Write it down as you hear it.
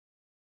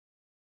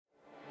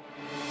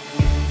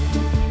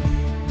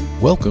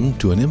Welcome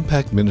to an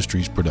Impact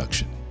Ministries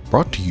production,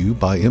 brought to you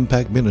by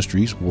Impact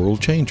Ministries World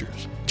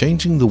Changers,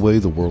 changing the way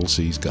the world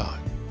sees God.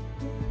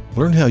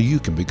 Learn how you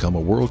can become a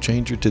world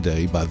changer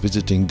today by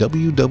visiting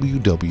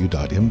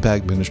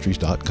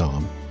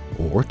www.impactministries.com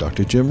or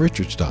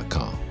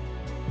drjimrichards.com.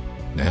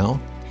 Now,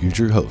 here's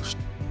your host,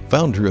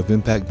 founder of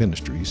Impact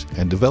Ministries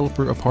and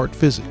developer of Heart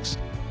Physics,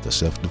 the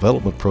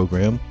self-development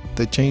program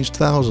that changed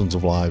thousands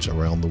of lives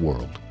around the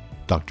world,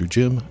 Dr.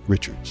 Jim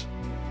Richards.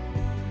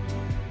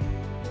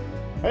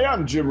 Hey,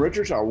 I'm Jim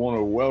Richards. I want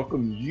to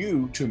welcome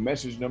you to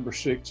message number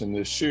 6 in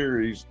this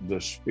series,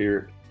 The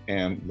Spirit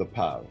and the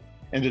Power.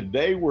 And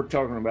today we're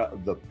talking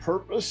about the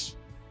purpose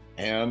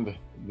and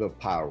the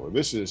power.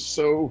 This is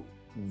so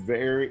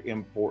very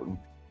important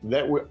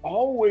that we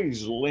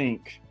always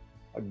link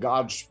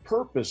God's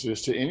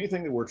purposes to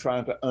anything that we're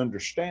trying to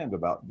understand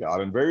about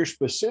God. And very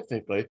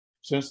specifically,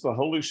 since the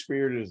Holy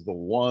Spirit is the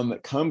one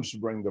that comes to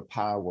bring the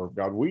power of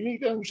God, we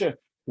need to understand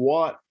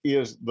what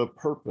is the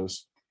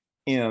purpose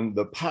in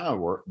the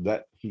power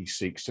that he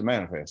seeks to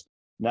manifest.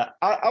 Now,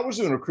 I was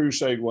doing a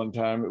crusade one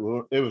time.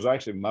 It was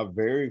actually my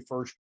very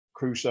first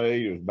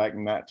crusade. It was back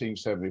in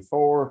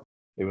 1974.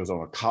 It was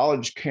on a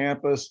college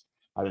campus.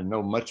 I didn't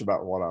know much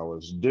about what I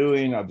was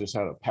doing. I just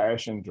had a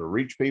passion to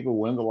reach people,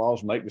 win the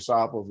lost, make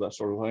disciples, that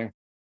sort of thing.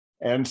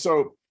 And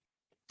so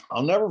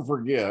I'll never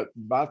forget,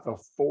 about the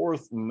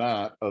fourth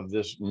night of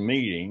this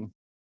meeting,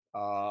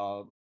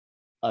 a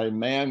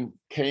man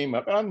came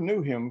up. I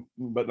knew him,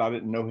 but I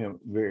didn't know him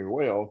very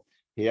well.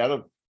 He had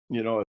a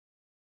kind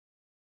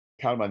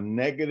of a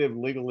negative,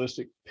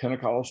 legalistic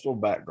Pentecostal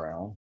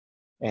background.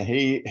 And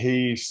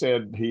he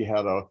said he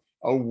had a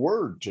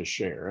word to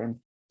share.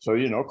 And so,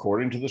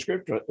 according to the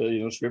scripture,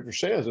 scripture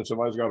says if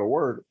somebody's got a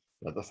word,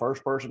 let the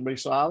first person be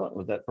silent,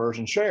 let that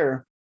person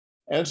share.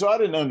 And so I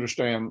didn't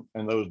understand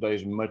in those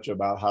days much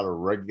about how to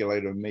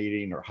regulate a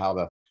meeting or how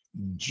to,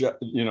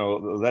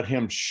 let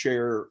him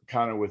share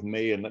kind of with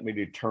me and let me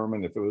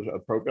determine if it was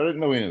appropriate. I didn't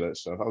know any of that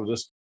stuff. I was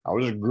just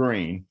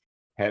green,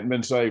 hadn't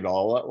been saved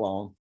all that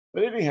long.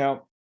 But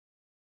anyhow,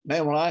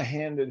 man, when I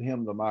handed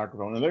him the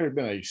microphone, and there had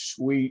been a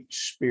sweet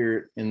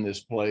spirit in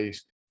this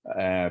place,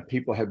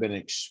 people have been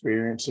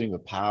experiencing the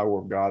power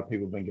of God.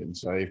 People have been getting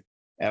saved.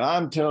 And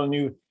I'm telling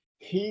you,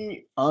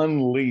 he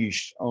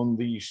unleashed on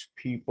these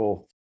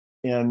people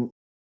in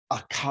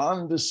a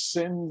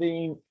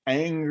condescending,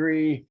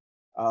 angry,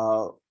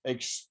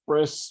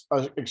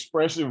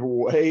 expressive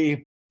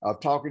way of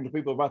talking to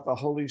people about the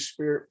Holy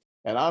Spirit.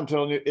 And I'm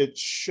telling you, it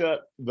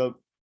shut the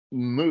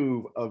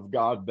move of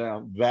God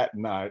down that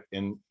night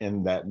in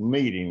that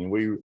meeting.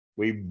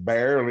 We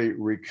barely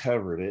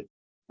recovered it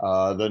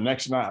the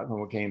next night when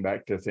we came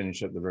back to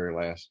finish up the very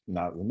last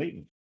night of the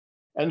meeting.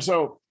 And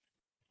so,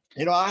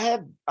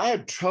 I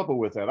had trouble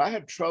with that. I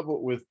had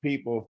trouble with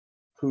people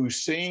who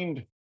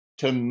seemed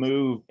to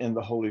move in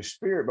the Holy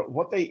Spirit, but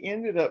what they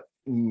ended up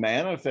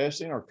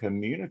manifesting or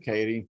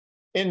communicating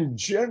in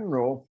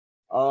general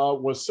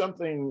was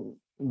something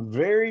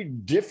very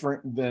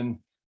different than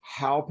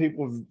how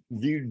people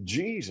viewed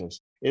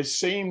Jesus. It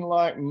seemed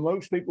like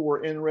most people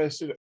were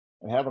interested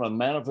in having a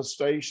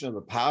manifestation of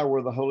the power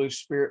of the Holy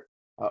Spirit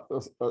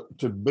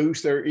to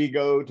boost their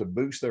ego, to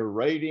boost their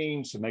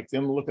ratings, to make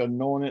them look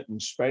anointed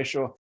and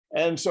special.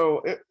 And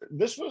so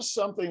this was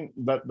something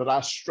that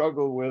I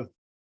struggled with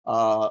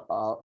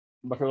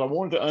because I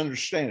wanted to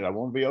understand it. I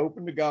wanted to be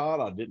open to God.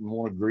 I didn't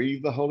want to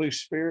grieve the Holy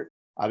Spirit.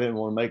 I didn't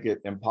want to make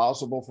it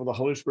impossible for the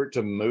Holy Spirit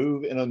to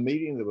move in a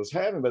meeting that was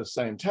happening. But at the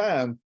same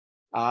time,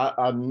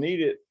 I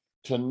needed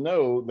to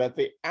know that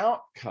the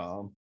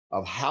outcome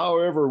of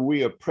however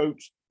we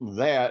approach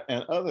that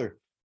and other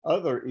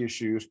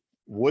issues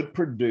would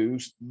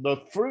produce the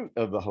fruit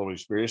of the Holy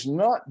Spirit. It's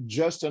not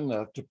just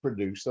enough to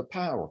produce the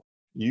power.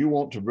 You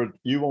want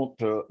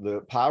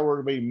the power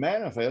to be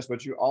manifest,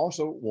 but you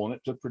also want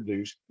it to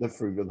produce the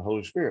fruit of the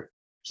Holy Spirit.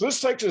 So this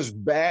takes us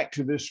back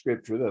to this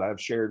scripture that I've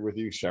shared with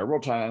you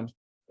several times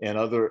in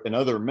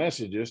other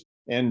messages.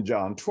 In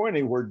John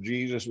 20, where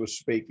Jesus was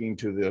speaking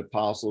to the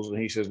apostles,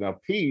 and he says, "Now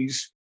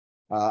peace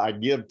I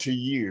give to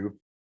you,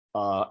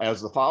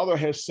 as the Father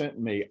has sent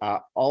me,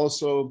 I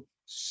also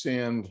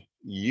send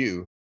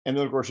you." And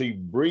then, of course, he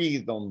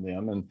breathed on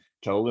them and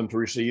told them to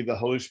receive the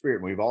Holy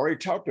Spirit. We've already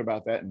talked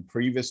about that in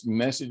previous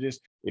messages.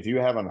 If you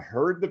haven't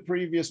heard the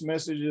previous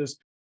messages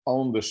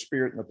on the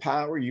Spirit and the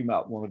power, you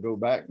might want to go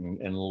back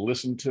and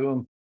listen to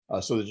them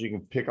so that you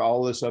can pick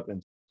all this up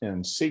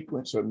in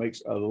sequence so it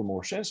makes a little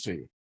more sense to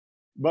you.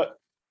 But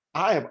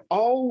I have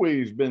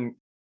always been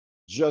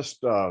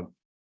just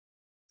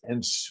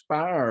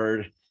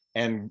inspired,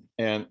 and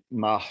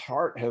my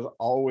heart has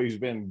always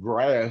been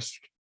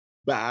grasped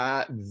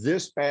by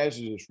this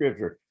passage of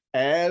scripture.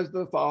 As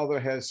the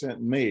Father has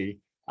sent me,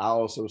 I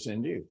also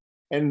send you.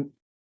 And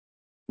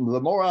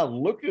the more I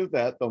looked at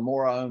that, the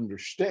more I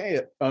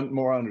understood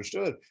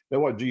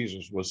that what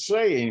Jesus was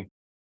saying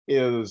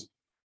is,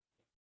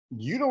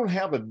 you don't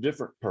have a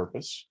different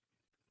purpose.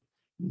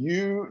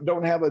 You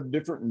don't have a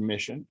different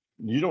mission.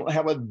 You don't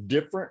have a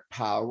different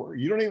power.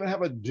 You don't even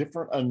have a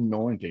different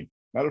anointing.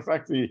 Matter of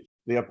fact,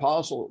 the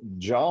Apostle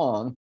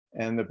John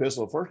And the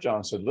epistle of First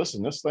John said,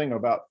 listen, this thing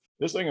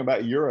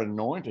about your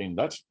anointing,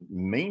 that's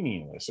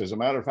meaningless. As a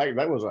matter of fact,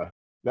 that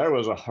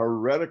was a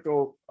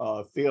heretical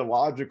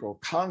theological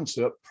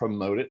concept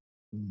promoted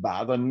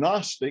by the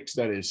Gnostics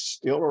that is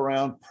still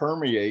around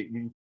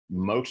permeating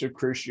most of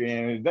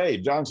Christianity today.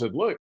 John said,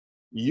 look,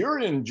 you're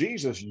in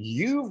Jesus.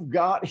 You've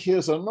got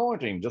his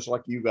anointing, just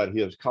like you got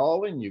his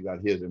calling, you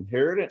got his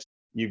inheritance,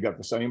 you've got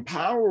the same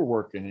power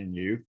working in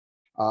you.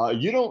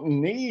 You don't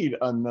need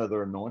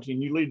another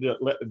anointing. You need to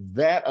let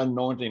that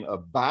anointing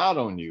abide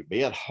on you,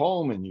 be at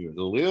home in you,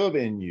 live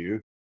in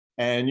you.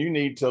 And you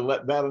need to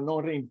let that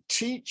anointing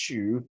teach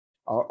you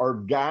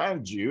or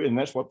guide you. And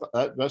that's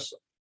that's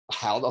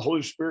how the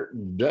Holy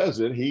Spirit does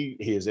it. He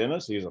is in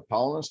us, he's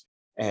upon us,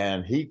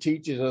 and he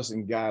teaches us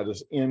and guides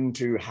us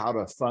into how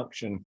to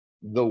function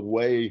the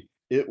way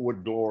it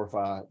would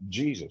glorify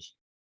Jesus.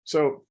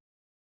 So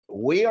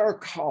we are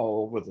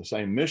called with the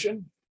same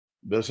mission,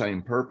 the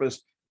same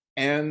purpose,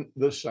 and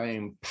the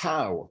same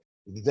power.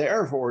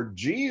 Therefore,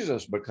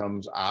 Jesus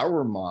becomes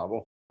our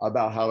model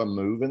about how to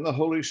move in the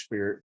Holy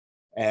Spirit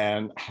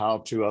and how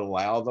to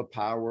allow the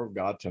power of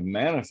God to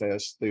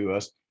manifest through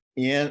us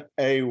in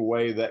a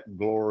way that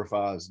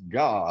glorifies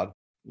God.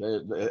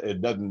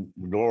 It doesn't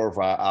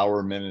glorify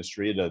our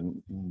ministry. It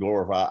doesn't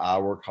glorify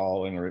our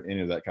calling or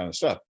any of that kind of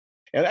stuff.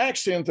 In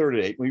Acts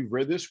 10:38, we've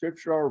read this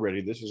scripture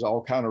already. This is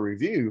all kind of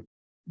review,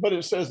 but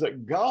it says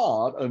that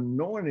God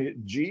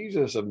anointed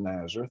Jesus of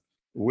Nazareth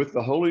with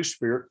the Holy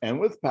Spirit and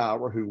with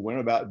power, who went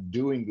about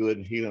doing good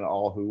and healing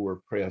all who were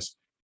oppressed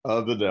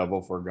of the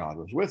devil, for God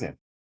was with him.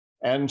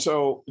 And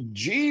so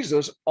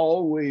Jesus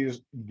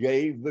always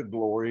gave the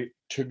glory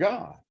to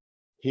God.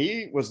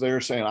 He was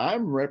there saying,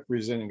 I'm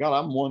representing God.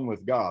 I'm one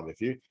with God.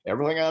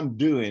 Everything I'm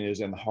doing is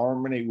in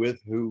harmony with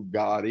who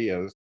God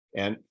is.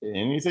 And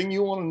anything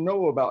you want to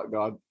know about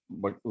God,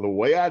 but the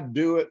way I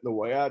do it, the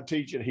way I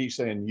teach it, he's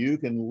saying, you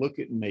can look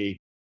at me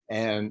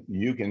and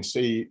you can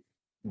see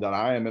that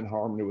I am in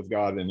harmony with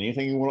God. And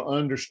anything you want to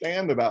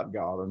understand about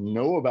God or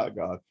know about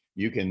God,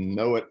 you can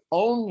know it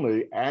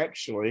only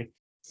actually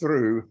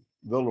through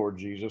the Lord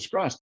Jesus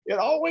Christ. It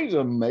always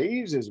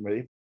amazes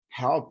me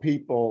how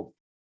people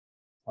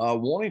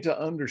wanting to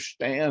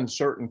understand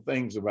certain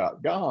things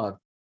about God,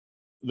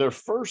 their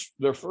first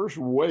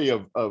way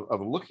of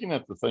looking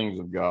at the things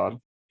of God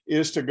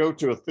is to go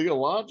to a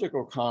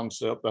theological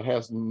concept that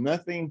has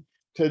nothing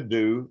to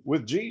do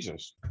with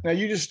Jesus. Now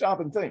you just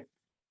stop and think.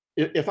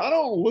 If I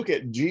don't look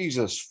at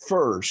Jesus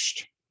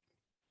first,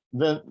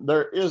 then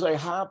there is a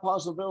high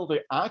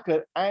possibility I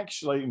could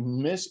actually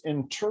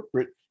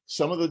misinterpret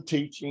some of the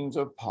teachings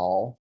of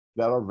Paul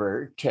that are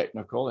very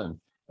technical and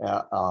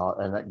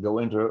that go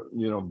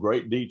into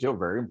great detail,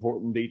 very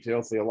important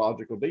detail,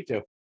 theological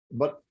detail.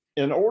 But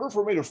in order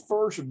for me to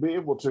first be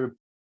able to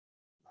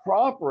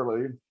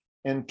properly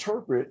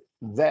interpret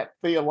that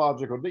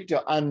theological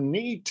detail, I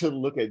need to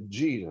look at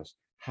Jesus.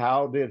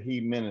 How did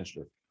he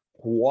minister?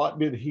 What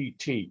did he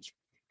teach?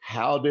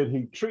 How did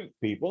he treat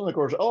people? And of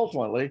course,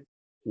 ultimately,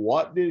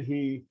 what did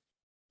he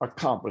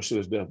accomplish through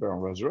his death, burial,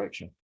 and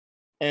resurrection?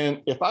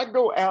 And if I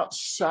go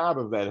outside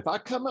of that, if I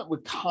come up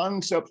with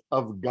concepts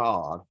of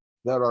God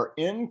that are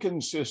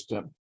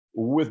inconsistent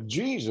with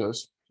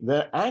Jesus,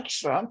 then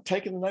actually I'm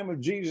taking the name of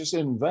Jesus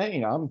in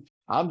vain.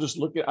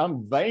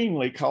 I'm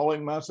vainly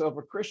calling myself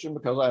a Christian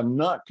because I'm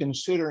not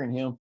considering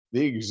him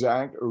the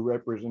exact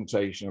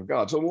representation of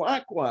God. So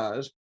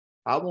likewise,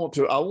 I want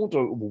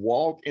to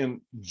walk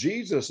in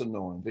Jesus'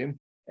 anointing,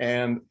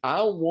 and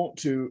I want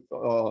to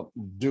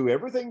do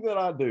everything that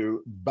I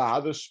do by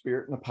the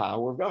Spirit and the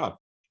power of God.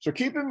 So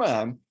keep in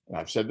mind, and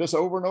I've said this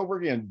over and over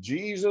again,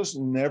 Jesus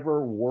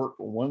never worked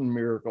one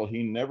miracle.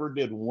 He never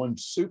did one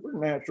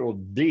supernatural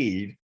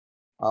deed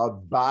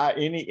by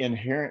any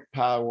inherent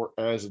power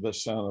as the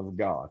Son of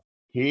God.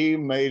 He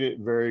made it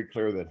very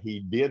clear that he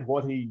did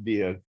what he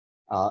did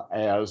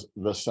as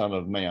the Son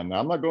of Man. Now,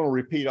 I'm not going to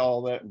repeat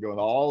all that and go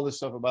into all this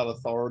stuff about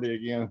authority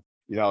again.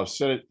 I've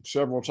said it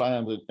several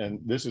times, and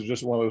this is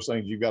just one of those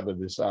things you got to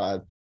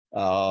decide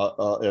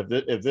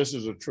if this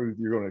is a truth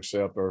you're going to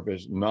accept, or if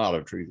it's not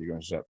a truth you're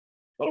going to accept.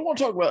 But I want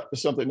to talk about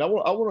something. I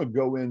want to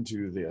go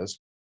into this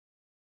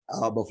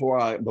before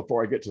I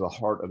get to the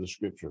heart of the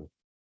scripture.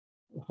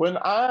 When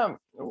I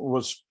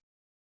was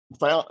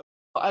found,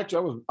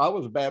 actually, I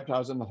was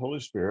baptized in the Holy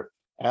Spirit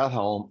at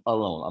home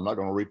alone. I'm not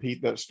going to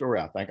repeat that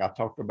story. I think I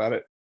talked about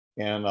it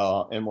in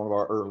one of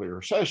our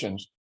earlier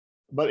sessions.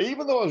 But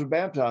even though I was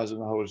baptized in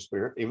the Holy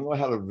Spirit, even though I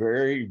had a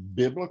very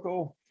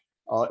biblical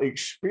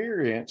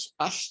experience,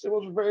 I still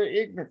was very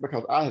ignorant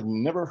because I had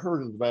never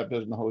heard of the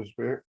baptism in the Holy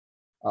Spirit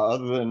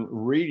other than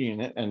reading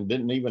it, and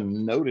didn't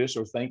even notice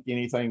or think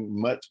anything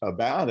much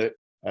about it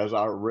as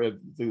I read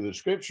through the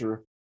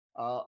scripture.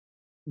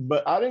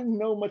 But I didn't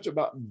know much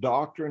about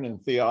doctrine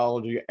and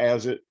theology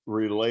as it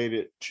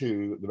related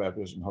to the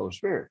baptism in the Holy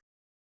Spirit.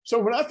 So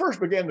when I first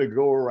began to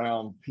go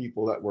around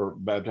people that were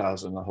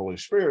baptized in the Holy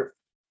Spirit,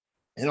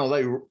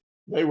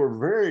 they were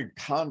very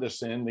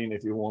condescending,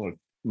 if you want to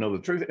know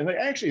the truth, and they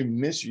actually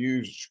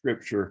misused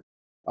scripture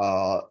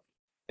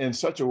in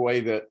such a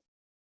way that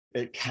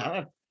it kind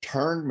of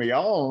turned me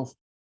off.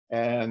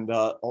 And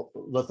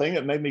the thing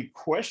that made me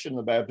question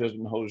the baptism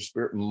of the Holy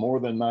Spirit more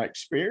than my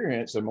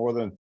experience and more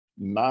than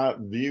my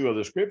view of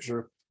the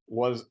scripture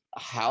was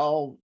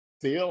how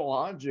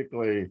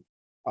theologically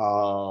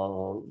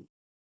uh,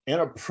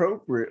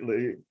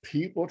 inappropriately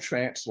people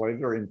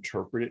translated or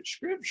interpreted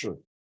scripture.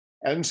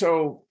 And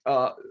so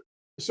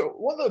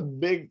one of the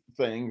big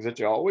things that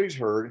you always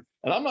heard,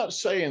 and I'm not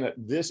saying that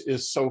this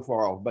is so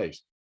far off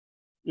base,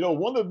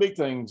 one of the big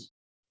things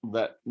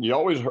that you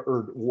always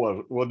heard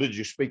was, well, did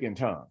you speak in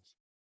tongues?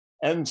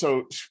 And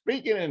so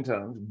speaking in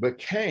tongues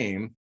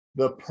became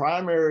the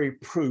primary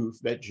proof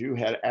that you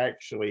had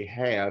actually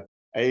had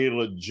a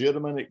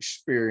legitimate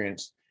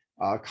experience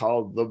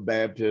called the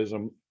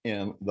baptism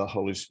in the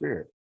Holy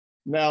Spirit.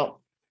 Now,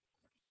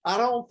 I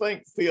don't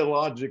think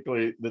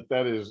theologically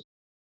that is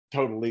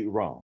totally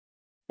wrong.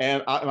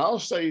 And I'll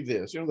say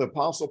this, the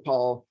Apostle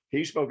Paul,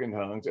 he spoke in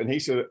tongues, and he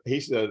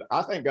said,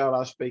 I thank God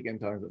I speak in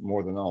tongues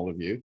more than all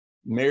of you.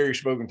 Mary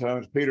spoke in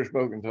tongues, Peter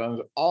spoke in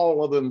tongues,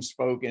 all of them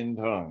spoke in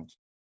tongues.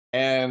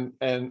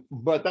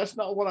 But that's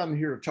not what I'm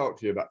here to talk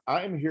to you about.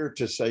 I'm here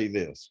to say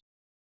this.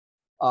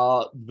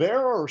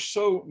 There are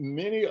so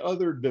many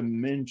other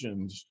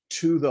dimensions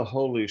to the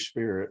Holy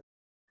Spirit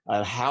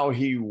and how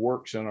he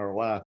works in our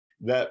life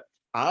that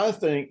I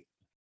think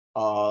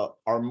are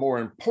more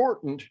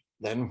important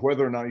than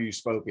whether or not you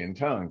spoke in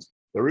tongues.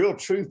 The real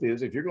truth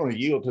is, if you're going to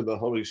yield to the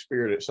Holy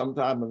Spirit at some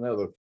time or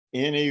another,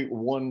 any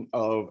one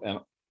of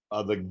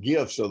the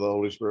gifts of the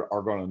Holy Spirit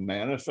are going to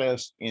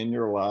manifest in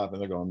your life,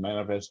 and they're going to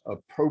manifest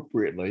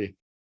appropriately.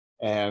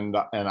 And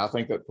I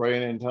think that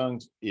praying in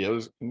tongues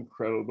is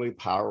incredibly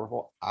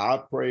powerful.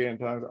 I pray in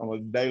tongues on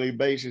a daily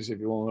basis, if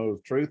you want to know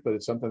the truth, but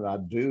it's something I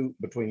do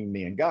between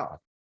me and God.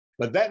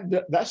 But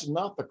that's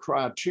not the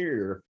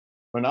criteria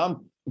when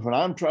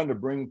I'm trying to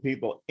bring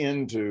people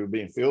into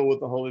being filled with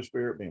the Holy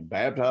Spirit, being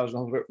baptized in the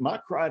Holy Spirit. My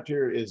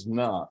criteria is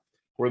not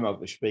whether or not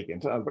they speak in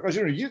tongues, because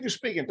you can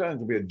speak in tongues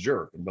and be a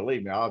jerk. And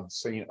believe me, I've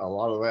seen a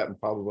lot of that and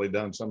probably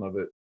done some of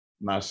it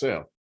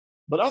myself.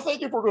 But I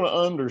think if we're going to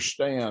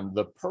understand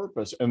the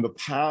purpose and the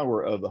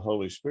power of the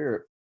Holy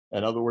Spirit,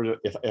 in other words,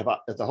 if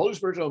the Holy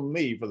Spirit's on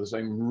me for the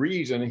same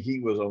reason he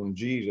was on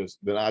Jesus,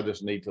 then I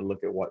just need to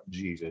look at what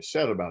Jesus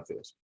said about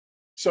this.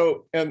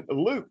 So in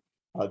Luke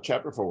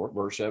chapter 4,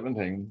 verse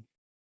 17,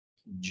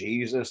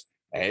 Jesus,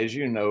 as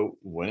you know,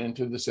 went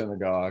into the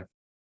synagogue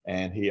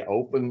and he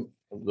opened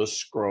the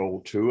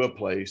scroll to a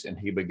place and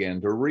he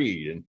began to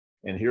read.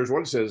 And here's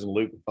what it says in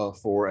Luke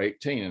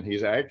 4:18.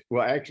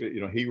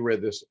 And he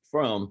read this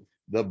from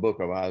the book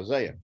of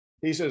Isaiah.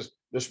 He says,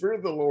 the Spirit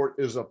of the Lord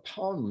is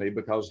upon me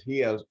because he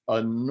has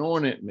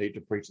anointed me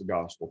to preach the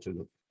gospel to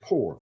the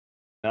poor.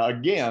 Now,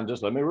 again,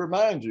 just let me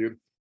remind you,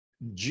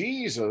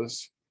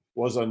 Jesus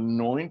was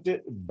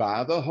anointed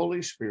by the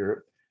Holy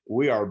Spirit.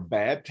 We are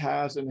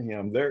baptized in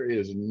him. There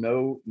is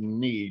no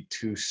need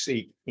to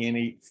seek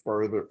any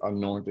further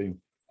anointing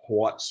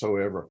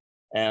whatsoever.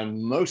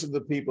 And most of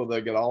the people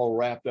that get all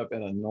wrapped up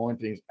in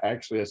anointings,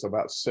 actually, it's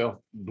about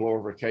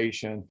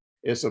self-glorification.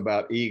 It's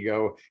about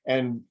ego,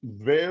 and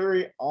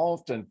very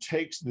often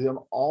takes them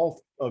off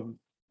of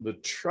the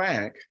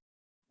track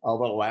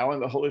of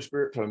allowing the Holy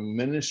Spirit to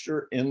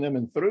minister in them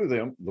and through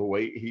them the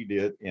way he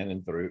did in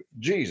and through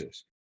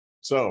Jesus.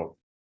 So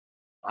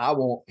I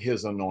want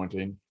his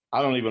anointing.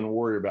 I don't even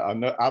worry about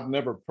it. I've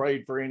never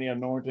prayed for any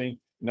anointing,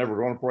 never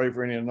going to pray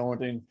for any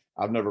anointing.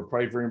 I've never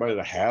prayed for anybody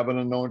to have an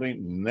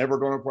anointing, never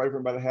going to pray for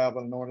anybody to have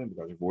an anointing,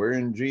 because if we're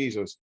in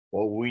Jesus,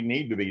 what we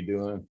need to be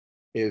doing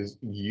is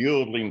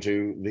yielding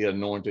to the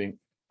anointing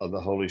of the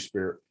Holy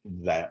Spirit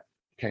that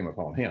came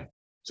upon him.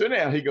 So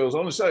now he goes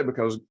on to say,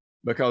 because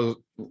the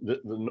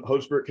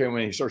Holy Spirit came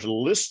in, he starts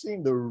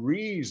listing the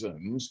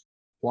reasons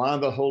why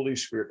the Holy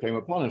Spirit came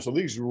upon him. So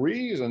these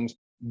reasons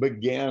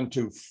began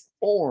to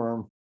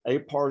form a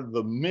part of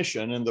the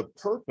mission and the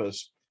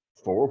purpose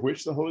for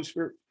which the Holy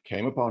Spirit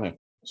came upon him.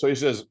 So he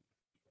says,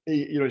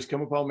 he's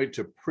come upon me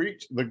to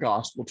preach the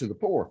gospel to the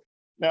poor.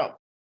 Now,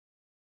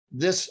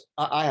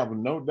 I have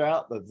no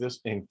doubt that this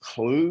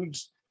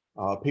includes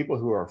people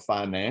who are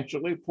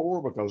financially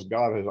poor, because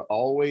God has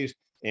always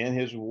in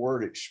his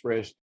word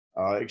expressed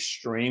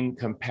extreme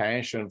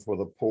compassion for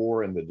the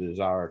poor and the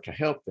desire to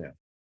help them.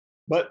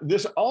 But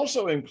this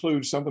also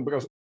includes something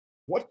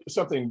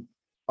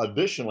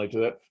additionally to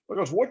that,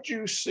 because what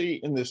you see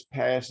in this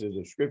passage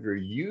of scripture,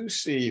 you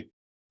see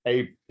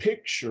a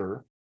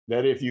picture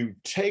that if you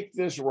take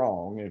this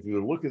wrong, if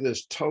you look at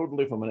this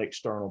totally from an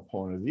external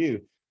point of view,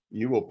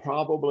 you will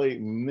probably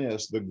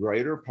miss the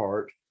greater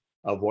part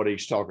of what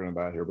he's talking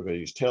about here, because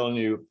he's telling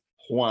you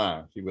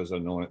why he was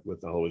anointed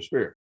with the Holy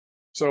Spirit.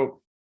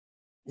 So,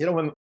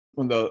 when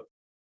the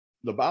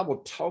Bible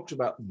talks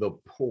about the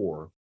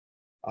poor,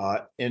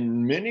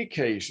 in many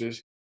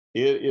cases,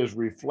 it is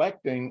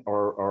reflecting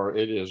or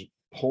it is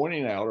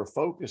pointing out or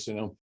focusing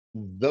on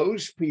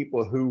those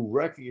people who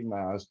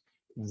recognize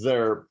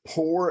their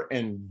poor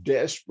and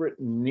desperate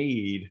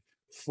need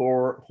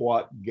for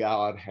what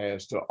God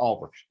has to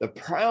offer. The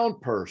proud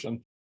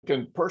person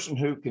Person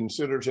who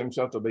considers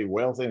himself to be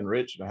wealthy and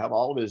rich and have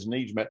all of his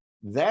needs met,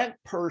 that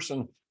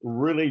person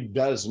really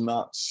does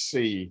not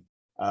see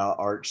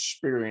or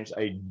experience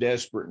a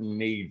desperate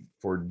need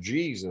for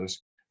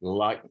Jesus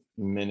like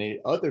many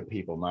other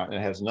people might. And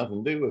it has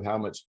nothing to do with how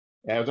much,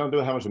 it has nothing to do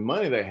with how much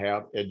money they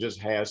have. It just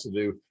has to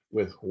do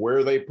with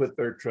where they put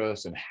their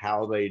trust and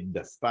how they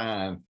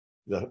define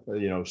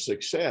the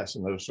success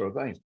and those sort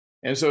of things.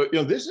 And so,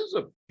 this is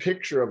a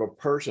picture of a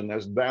person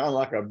that's down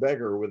like a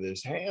beggar with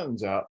his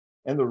hands out.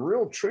 And the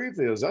real truth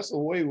is that's the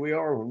way we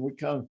are when we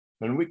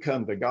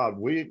come to God.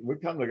 We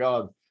come to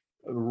God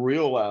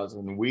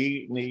realizing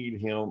we need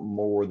him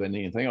more than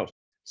anything else.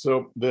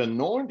 So the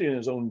anointing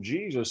is on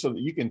Jesus so that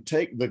you can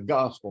take the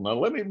gospel. Now,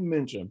 let me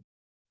mention,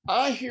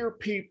 I hear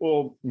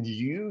people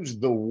use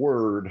the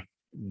word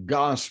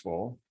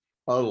gospel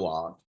a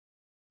lot.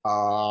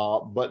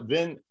 But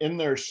then in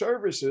their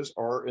services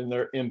or in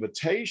their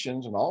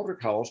invitations and altar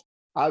calls,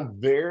 I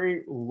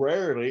very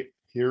rarely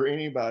hear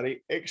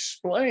anybody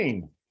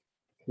explain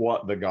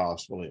what the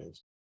gospel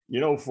is.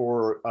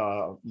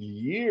 For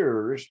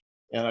years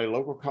in a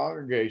local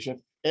congregation,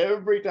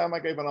 every time I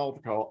gave an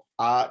altar call,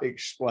 I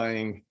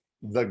explained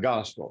the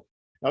gospel.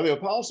 Now, the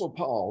Apostle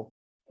Paul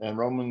in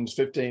Romans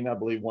 15, I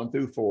believe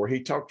 1-4,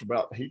 he talks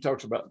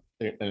about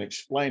and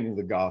explaining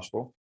the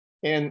gospel.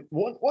 And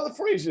one of the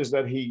phrases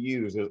that he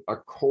uses,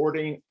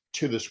 according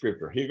to the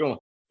scripture, he's going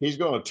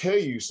to tell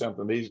you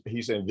something.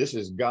 He's saying this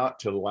has got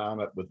to line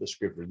up with the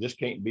scripture. This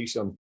can't be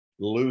some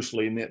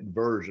loosely knit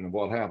version of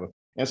what happened.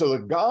 And so the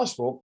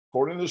gospel,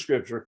 according to the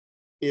scripture,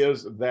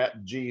 is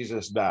that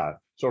Jesus died.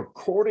 So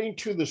according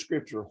to the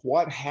scripture,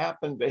 what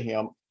happened to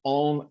him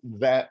on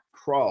that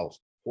cross?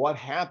 What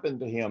happened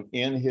to him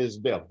in his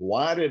death?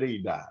 Why did he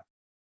die?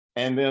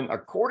 And then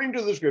according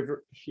to the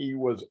scripture, he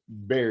was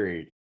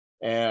buried.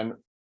 And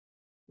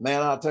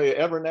man, I'll tell you,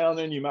 every now and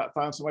then you might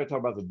find somebody talk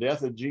about the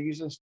death of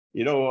Jesus.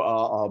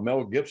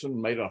 Mel Gibson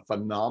made a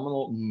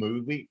phenomenal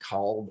movie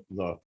called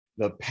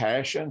The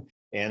Passion.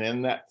 And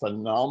in that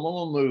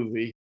phenomenal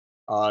movie,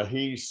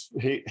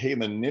 he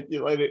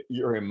manipulated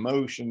your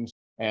emotions.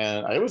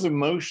 And it was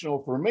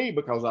emotional for me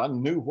because I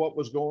knew what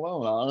was going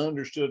on. I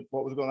understood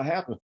what was going to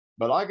happen.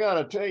 But I got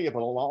to tell you, if a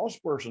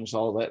lost person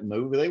saw that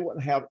movie, they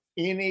wouldn't have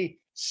any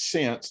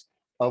sense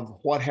of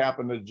what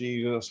happened to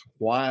Jesus,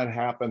 why it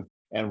happened,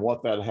 and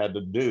what that had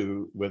to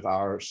do with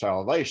our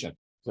salvation.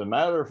 As a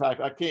matter of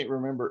fact, I can't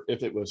remember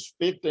if it was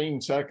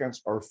 15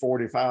 seconds or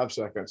 45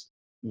 seconds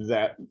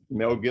that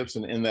Mel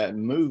Gibson in that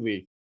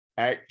movie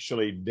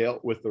actually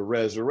dealt with the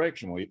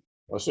resurrection.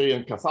 Well, see,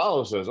 in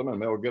Catholicism, and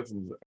Mel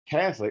Gibson's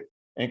Catholic,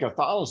 and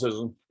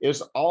Catholicism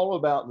is all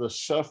about the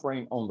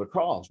suffering on the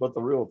cross. But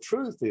the real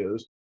truth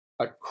is,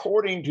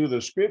 according to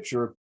the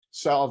scripture,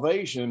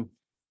 salvation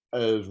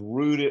is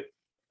rooted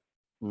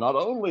not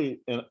only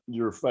in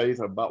your faith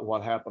about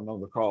what happened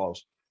on the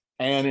cross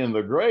and in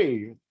the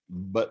grave,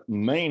 but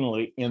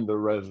mainly in the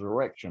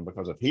resurrection.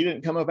 Because if he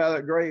didn't come up out of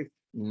that grave,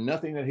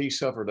 nothing that he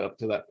suffered up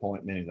to that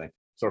point meant anything.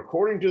 So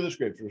according to the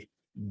scriptures,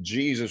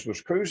 Jesus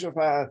was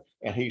crucified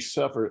and he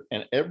suffered,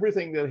 and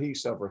everything that he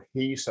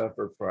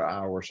suffered for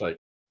our sake,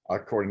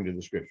 according to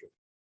the scripture.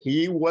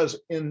 He was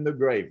in the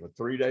grave for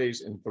 3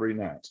 days and 3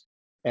 nights.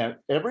 And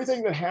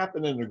everything that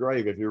happened in the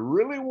grave, if you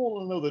really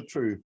want to know the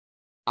truth,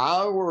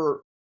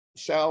 our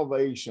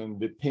salvation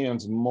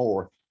depends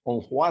more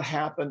on what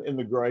happened in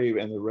the grave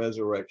and the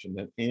resurrection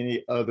than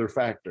any other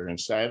factor. And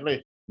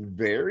sadly,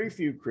 very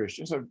few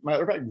Christians, as a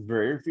matter of fact,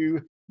 very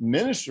few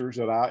ministers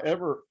that I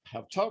ever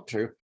have talked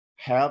to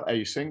have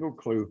a single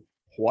clue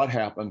what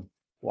happened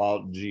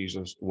while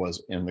Jesus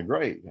was in the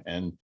grave.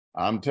 And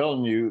I'm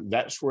telling you,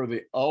 that's where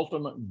the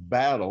ultimate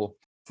battle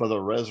for the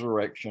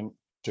resurrection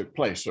took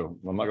place. So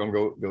I'm not going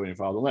to go any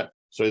farther than that.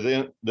 So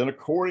then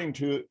according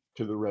to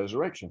the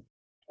resurrection.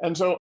 And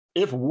so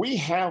if we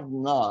have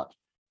not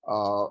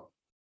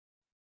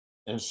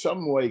in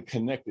some way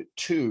connected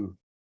to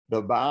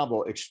the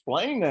Bible,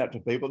 explain that to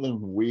people, then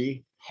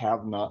we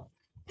have not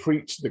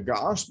preached the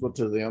gospel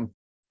to them.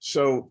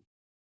 So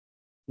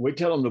we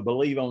tell them to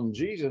believe on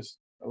Jesus.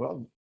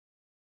 Well,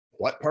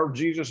 what part of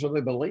Jesus are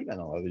they believing on?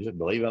 Are they just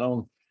believing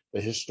on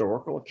the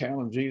historical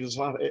account of Jesus'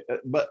 life?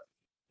 But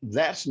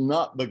that's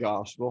not the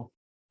gospel.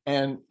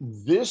 And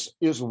this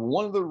is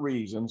one of the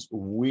reasons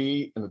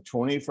we in the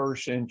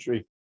 21st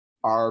century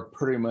are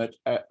pretty much,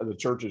 the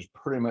church is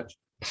pretty much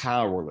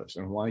powerless,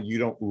 and why you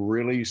don't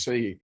really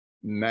see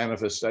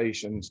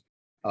manifestations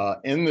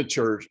in the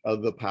church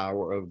of the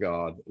power of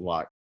God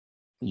like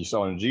you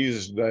saw in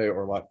Jesus' day,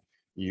 or like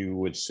you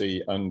would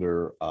see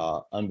under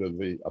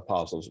the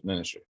apostles'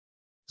 ministry.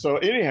 So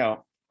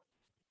anyhow,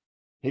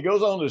 he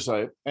goes on to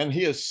say, and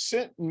he has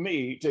sent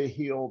me to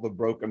heal the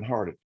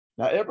brokenhearted.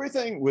 Now,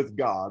 everything with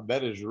God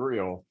that is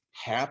real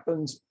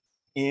happens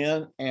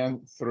in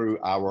and through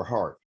our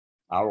heart.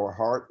 Our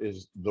heart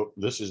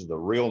this is the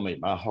real me,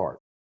 my heart,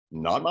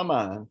 not my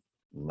mind,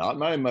 not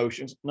my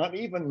emotions, not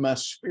even my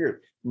spirit.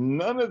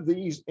 None of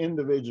these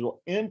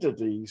individual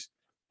entities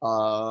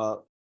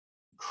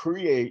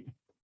create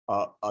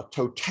a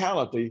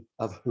totality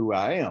of who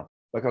I am,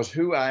 because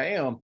who I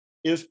am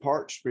is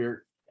part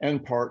spirit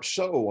and part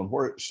soul. And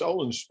where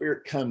soul and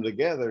spirit come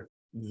together,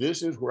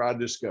 this is where I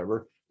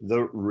discover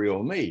the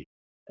real me.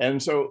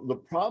 And so the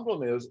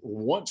problem is,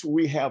 once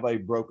we have a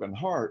broken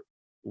heart,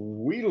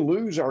 we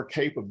lose our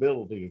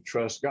capability to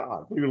trust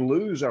God. We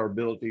lose our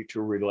ability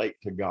to relate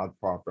to God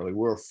properly.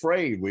 We're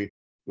afraid.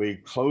 We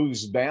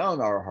close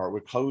down our heart.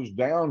 We close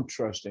down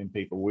trusting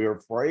people. We're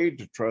afraid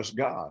to trust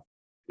God.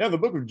 Now, the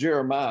book of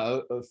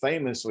Jeremiah,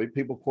 famously,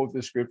 people quote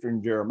this scripture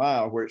in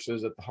Jeremiah where it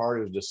says that the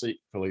heart is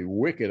deceitfully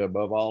wicked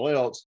above all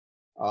else.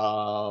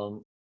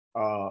 Who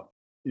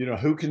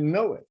can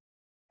know it?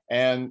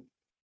 And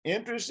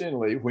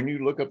interestingly, when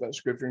you look up that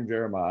scripture in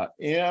Jeremiah,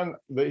 in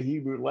the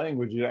Hebrew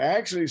language, it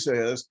actually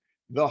says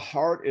the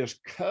heart is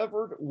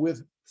covered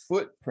with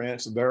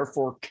footprints,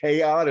 therefore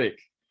chaotic.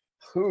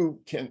 Who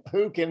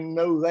can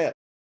know that?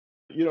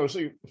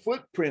 See,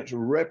 footprints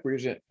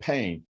represent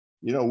pain.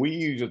 We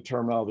use a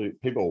terminology,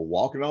 people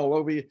walking all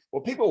over you.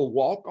 Well, people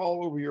walk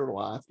all over your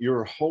life,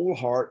 your whole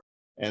heart,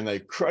 and they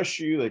crush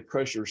you. They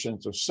crush your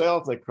sense of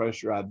self. They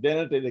crush your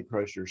identity. They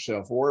crush your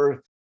self-worth.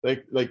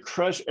 They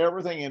crush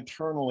everything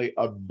internally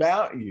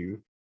about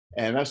you.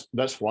 And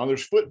that's why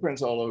there's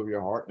footprints all over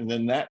your heart. And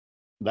then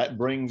that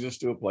brings us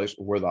to a place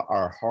where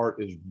our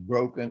heart is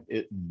broken.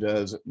 It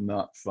does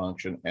not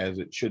function as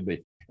it should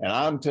be. And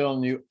I'm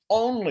telling you,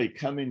 only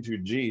coming to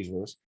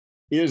Jesus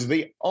is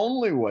the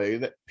only way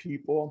that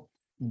people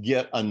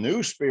get a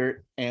new spirit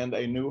and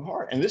a new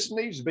heart. And this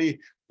needs to be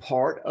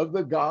part of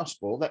the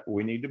gospel that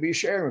we need to be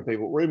sharing with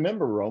people.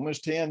 Remember,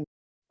 Romans 10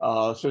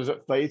 says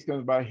that faith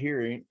comes by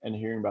hearing, and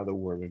hearing by the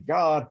word of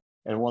God.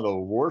 And one of the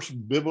worst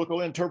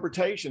biblical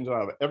interpretations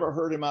I've ever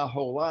heard in my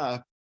whole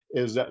life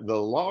is that the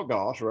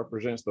Logos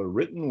represents the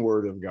written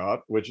word of God,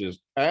 which is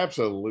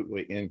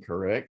absolutely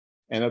incorrect,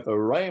 and that the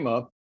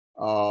Rhema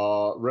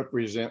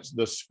represents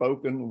the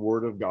spoken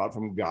word of God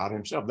from God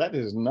himself. That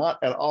is not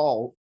at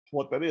all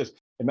what that is. As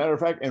a matter of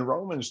fact, in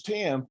Romans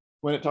 10,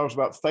 when it talks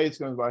about faith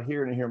comes by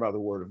hearing and hearing by the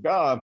word of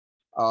God,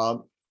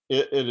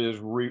 it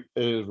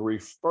is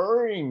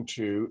referring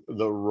to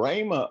the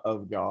Rhema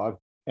of God,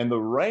 and the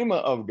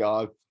Rhema of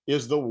God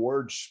is the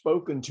word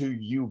spoken to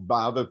you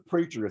by the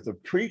preacher. If the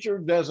preacher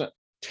doesn't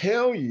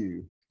tell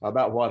you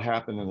about what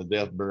happened in the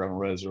death, burial, and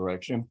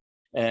resurrection,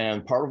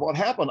 and part of what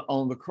happened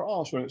on the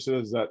cross when it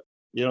says that,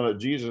 that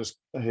Jesus,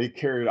 he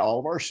carried all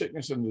of our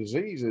sickness and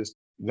diseases,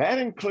 that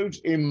includes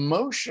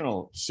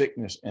emotional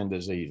sickness and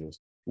diseases.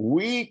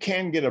 We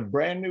can get a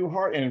brand new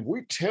heart. And if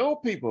we tell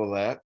people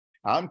that,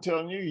 I'm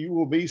telling you, you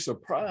will be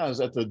surprised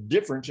at the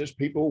differences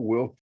people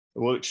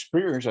will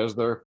experience as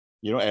they're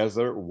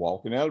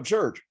walking out of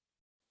church.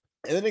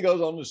 And then he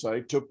goes on to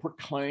say, to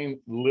proclaim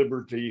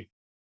liberty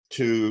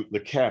to the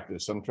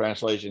captives. Some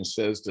translation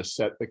says to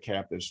set the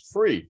captives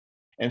free.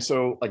 And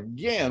so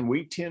again,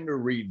 we tend to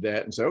read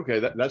that and say, okay,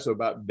 that's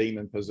about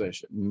demon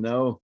possession.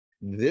 No,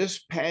 this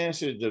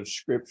passage of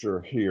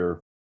scripture here,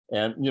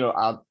 and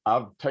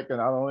I've taken,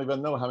 I don't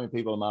even know how many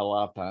people in my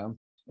lifetime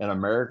in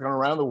America and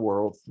around the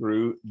world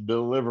through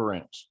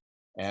deliverance.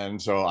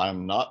 And so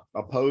I'm not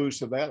opposed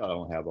to that. I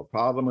don't have a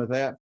problem with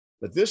that.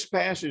 But this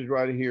passage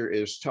right here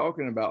is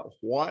talking about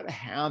what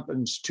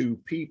happens to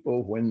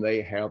people when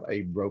they have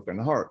a broken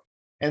heart.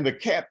 And the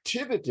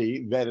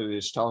captivity that it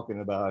is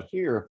talking about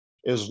here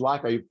is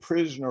like a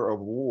prisoner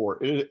of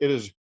war. It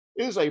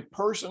is a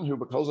person who,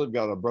 because they've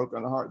got a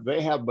broken heart,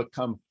 they have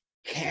become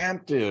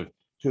captive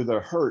to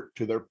their hurt,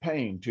 to their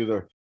pain, to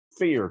their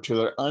fear, to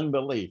their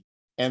unbelief.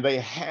 And they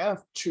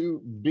have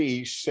to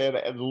be set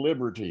at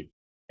liberty.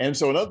 And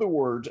so, in other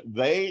words,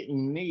 they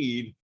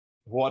need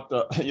what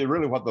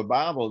the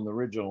Bible in the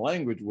original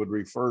language would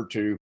refer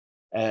to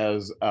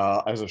as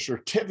a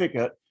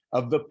certificate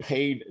of the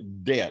paid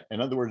debt.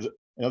 In other words,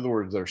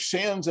 their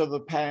sins of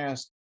the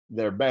past,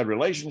 their bad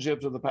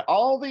relationships of the past,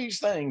 all these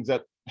things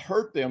that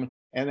hurt them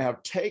and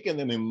have taken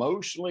them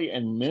emotionally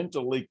and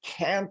mentally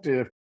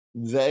captive,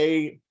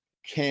 they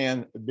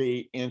can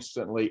be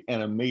instantly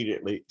and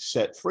immediately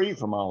set free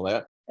from all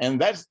that. And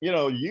that's,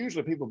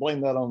 usually people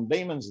blame that on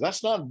demons.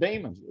 That's not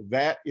demons.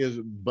 That is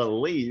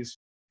beliefs,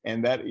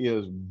 and that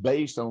is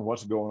based on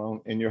what's going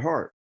on in your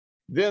heart.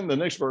 Then the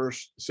next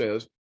verse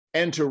says,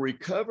 and to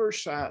recover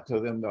sight to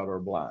them that are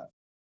blind.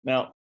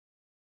 Now,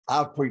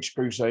 I've preached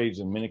crusades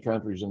in many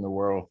countries in the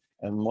world,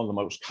 and one of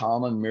the most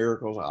common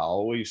miracles I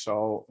always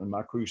saw in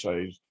my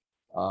crusades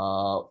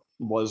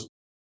was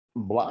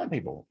blind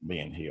people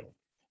being healed.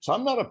 So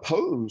I'm not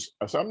opposed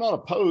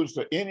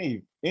to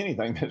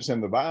anything that's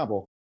in the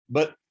Bible,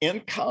 but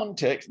in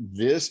context,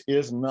 this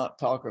is not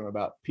talking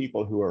about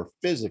people who are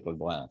physically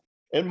blind.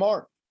 In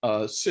Mark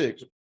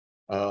 6,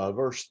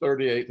 verse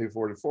 38 through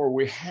 44,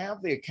 we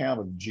have the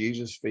account of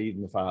Jesus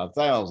feeding the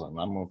 5,000.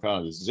 I'm going to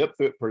kind of zip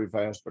through it pretty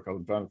fast because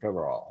I'm trying to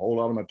cover a whole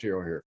lot of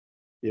material here.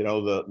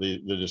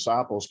 The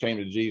disciples came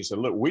to Jesus and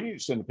said, look, we need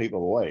to send the people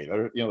away.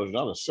 There's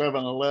not a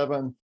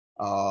 7-Eleven.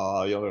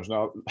 There's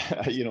not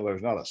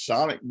a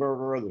Sonic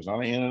burger. There's not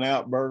an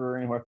In-N-Out burger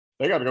anywhere.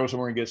 They got to go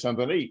somewhere and get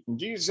something to eat. And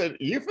Jesus said,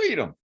 you feed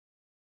them.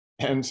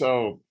 And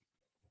so,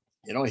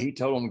 he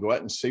told them to go out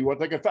and see what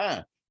they could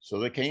find. So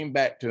they came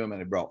back to him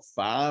and they brought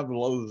 5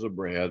 loaves of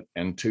bread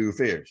and 2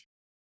 fish.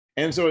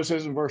 And so it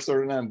says in verse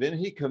 39, then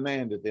he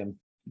commanded them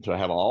to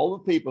have all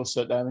the people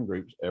sit down in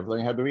groups.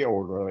 Everything had to be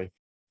orderly.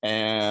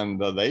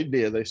 And they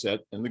did. They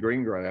sat in the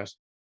green grass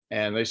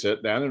and they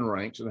sat down in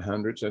ranks in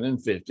hundreds and in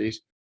 50s.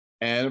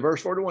 And in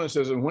verse 41, it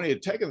says, and when he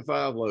had taken the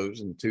 5 loaves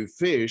and 2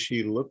 fish,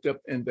 he looked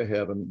up into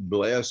heaven,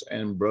 blessed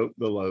and broke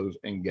the loaves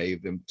and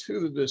gave them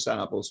to the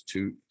disciples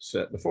to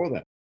set before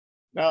them.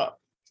 Now,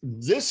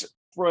 this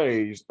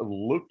phrase,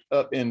 looked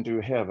up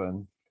into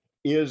heaven,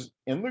 is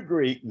in the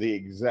Greek the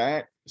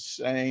exact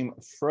same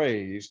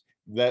phrase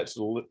that's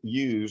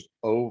used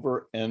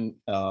over in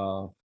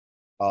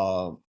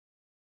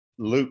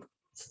Luke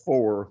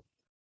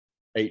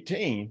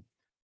 4:18,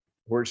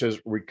 where it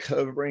says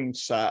recovering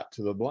sight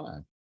to the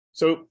blind.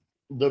 So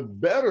the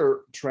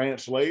better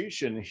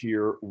translation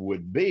here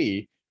would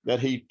be that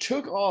he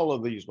took all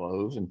of these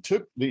loaves and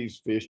took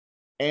these fish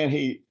and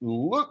he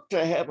looked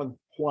to heaven.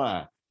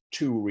 Why?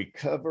 To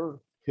recover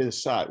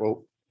his sight.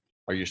 Well,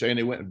 are you saying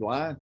he went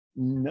blind?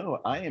 No,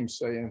 I am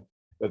saying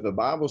that the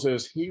Bible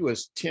says he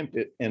was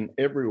tempted in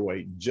every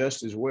way,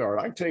 just as we are.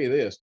 I can tell you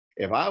this,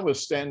 if I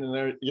was standing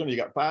there, you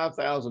got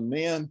 5,000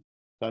 men.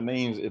 That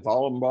means if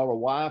all of them brought a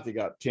wife, you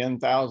got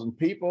 10,000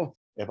 people.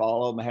 If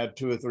all of them had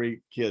 2 or 3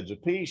 kids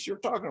apiece, you're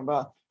talking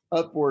about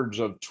upwards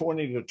of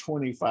 20 to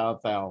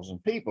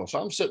 25,000 people. So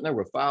I'm sitting there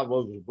with 5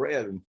 loaves of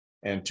bread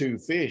and 2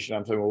 fish. And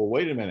I'm saying, well,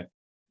 wait a minute.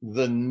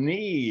 The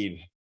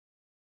need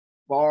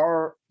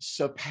far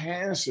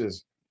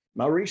surpasses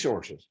my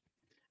resources.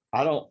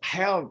 I don't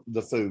have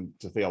the food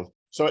to fill.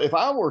 So if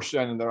I were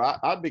standing there,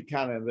 I'd be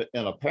kind of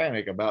in a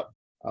panic about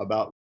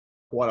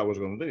what I was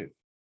going to do.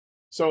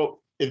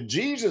 So if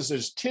Jesus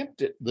is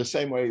tempted the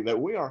same way that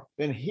we are,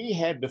 then he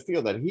had to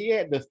feel that. He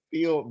had to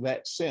feel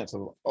that sense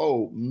of,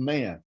 oh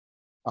man,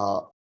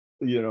 I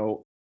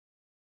don't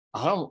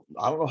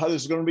know how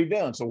this is going to be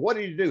done. So what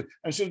did he do?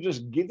 And so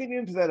just giving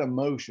into that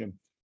emotion,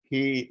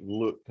 he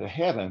looked to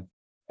heaven.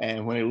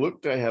 And when he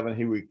looked to heaven,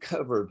 he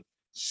recovered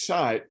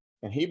sight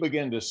and he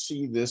began to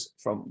see this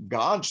from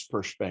God's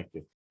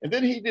perspective. And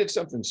then he did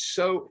something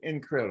so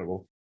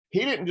incredible.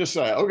 He didn't just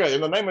say, okay,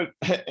 in the name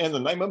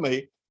of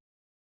me,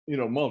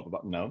 multiply.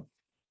 No.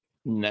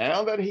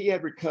 Now that he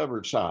had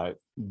recovered sight,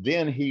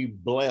 then he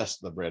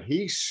blessed the bread.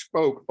 He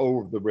spoke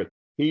over the bread.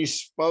 He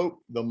spoke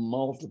the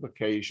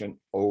multiplication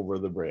over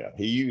the bread.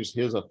 He used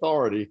his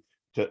authority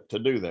to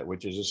do that,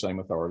 which is the same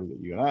authority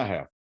that you and I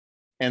have.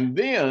 And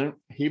then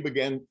he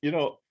began,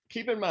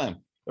 keep in mind,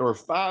 there were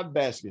 5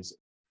 baskets.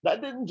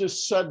 That didn't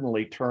just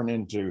suddenly turn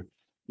into,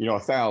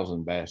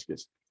 1,000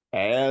 baskets.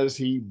 As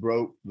he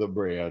broke the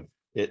bread,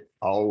 it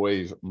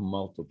always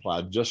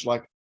multiplied, just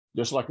like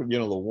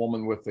the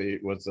woman with the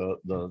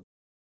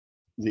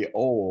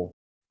oil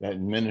that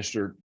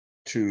ministered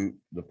to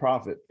the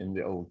prophet in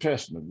the Old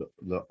Testament.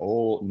 The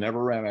oil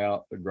never ran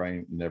out, the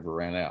grain never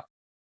ran out.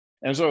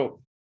 And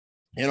so,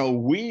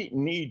 we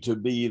need to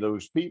be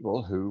those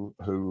people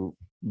who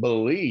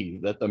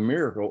believe that the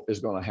miracle is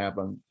going to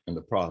happen in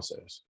the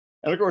process.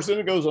 And of course, then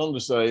it goes on to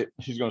say,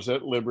 he's going to set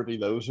at liberty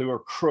those who are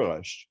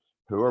crushed,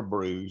 who are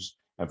bruised.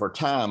 And for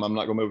time, I'm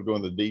not going to be able to go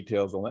into the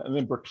details on that. And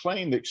then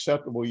proclaim the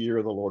acceptable year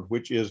of the Lord,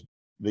 which is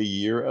the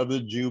year of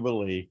the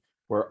Jubilee,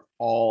 where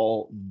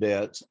all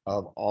debts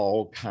of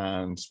all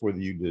kinds, whether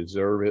you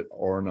deserve it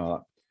or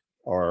not,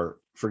 are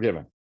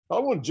forgiven. I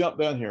want to jump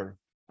down here.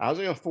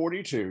 Isaiah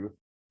 42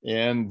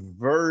 in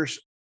verse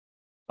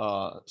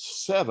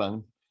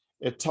 7,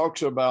 it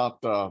talks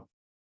about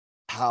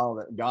how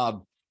that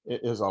God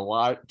is a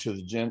light to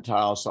the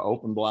Gentiles, to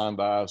open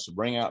blind eyes, to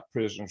bring out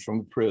prisoners from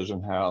the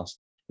prison house,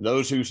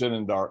 those who sit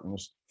in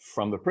darkness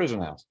from the prison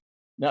house.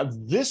 Now,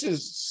 this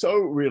is so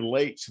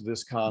relates to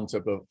this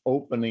concept of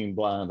opening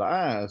blind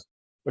eyes,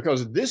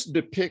 because this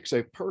depicts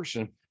a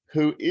person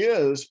who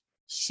is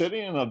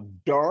sitting in a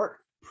dark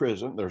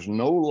prison. There's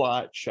no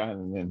light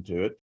shining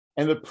into it,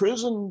 and the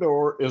prison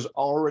door is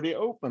already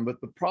open. But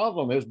the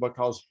problem is,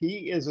 because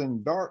he is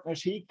in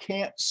darkness, he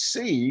can't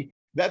see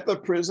that the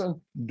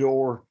prison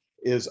door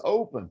is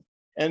open.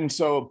 And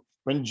so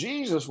when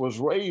Jesus was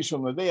raised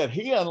from the dead,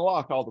 he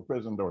unlocked all the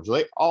prison doors.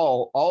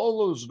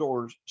 All those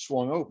doors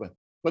swung open.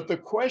 But the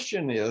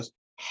question is,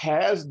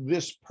 has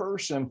this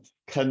person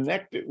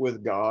connected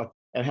with God,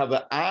 and have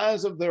the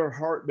eyes of their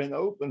heart been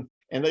opened?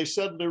 And they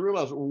suddenly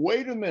realize,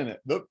 wait a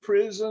minute, the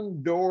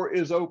prison door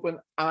is open.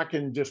 I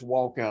can just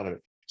walk out of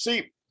it.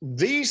 See,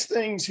 these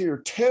things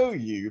here tell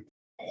you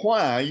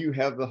why you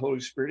have the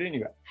Holy Spirit in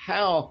you,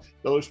 how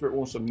the Holy Spirit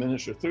wants to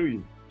minister through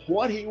you,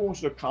 what he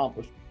wants to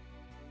accomplish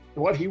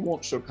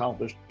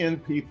in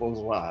people's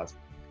lives.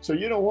 So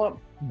you know what?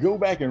 Go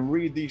back and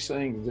read these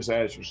things and just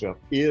ask yourself,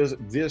 is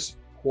this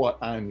what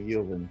I'm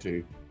yielding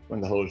to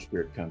when the Holy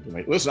Spirit comes to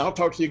me? Listen, I'll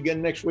talk to you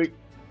again next week.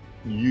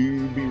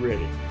 You be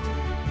ready.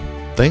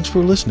 Thanks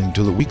for listening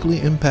to the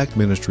weekly Impact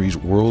Ministries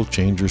World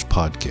Changers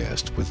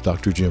podcast with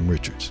Dr. Jim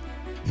Richards.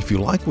 If you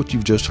like what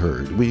you've just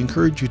heard, we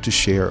encourage you to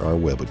share our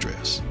web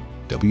address,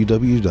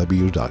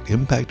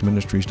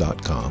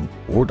 www.impactministries.com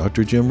or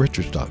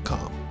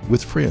drjimrichards.com,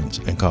 with friends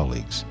and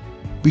colleagues.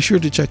 Be sure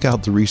to check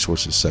out the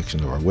resources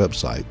section of our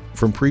website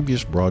from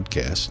previous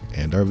broadcasts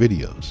and our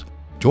videos.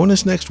 Join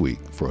us next week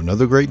for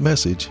another great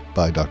message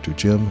by Dr.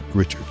 Jim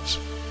Richards.